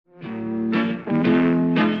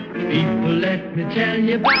let me tell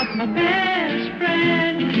you about my best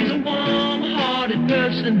friend. He's a warm-hearted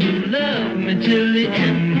person who loved me till the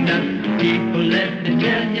end. People, let me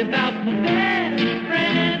tell you about my best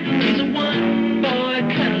friend. He's a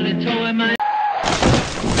one-boy cuddly toy.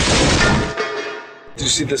 Did you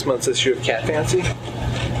see this month's issue of Cat Fancy?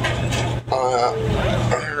 I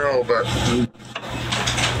don't know, but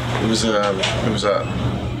it was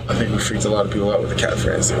I think we freaked a lot of people out with the cat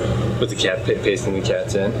fancy. With the cat pasting the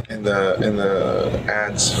cats in? And the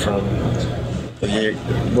ads from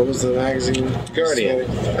what was the magazine? Guardian.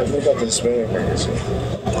 I think about the Hispanic magazine.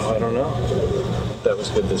 Oh, I don't know. That was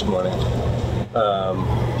good this morning.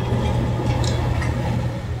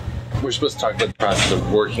 We're supposed to talk about the process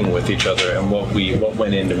of working with each other and what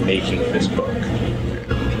went into making this book.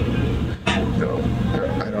 No,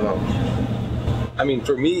 I don't know. I mean,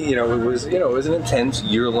 for me, it was an intense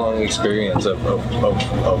year-long experience of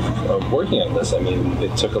working on this. I mean,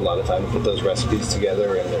 it took a lot of time to put those recipes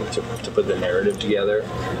together and to put the narrative together.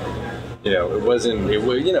 It wasn't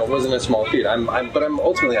a small feat. But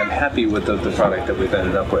ultimately I'm happy with the product that we've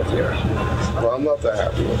ended up with here. Well, I'm not that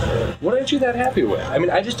happy with it. What aren't you that happy with? I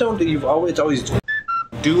mean, I just don't. It's always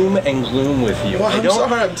doom and gloom with you. Well, I'm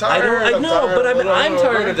tired. I'm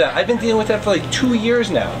tired of that. I've been dealing with that for like 2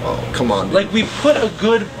 years now. Oh, come on. Like, we put a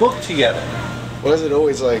good book together. Why is it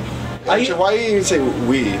always like? Why do you even say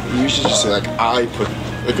we? You should just say like I put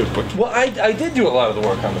a good book together. Well, I did do a lot of the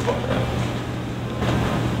work on the book.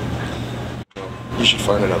 You should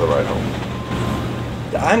find another ride home.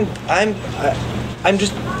 I'm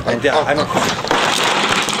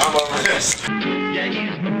over this. Yeah,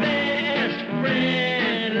 he's my best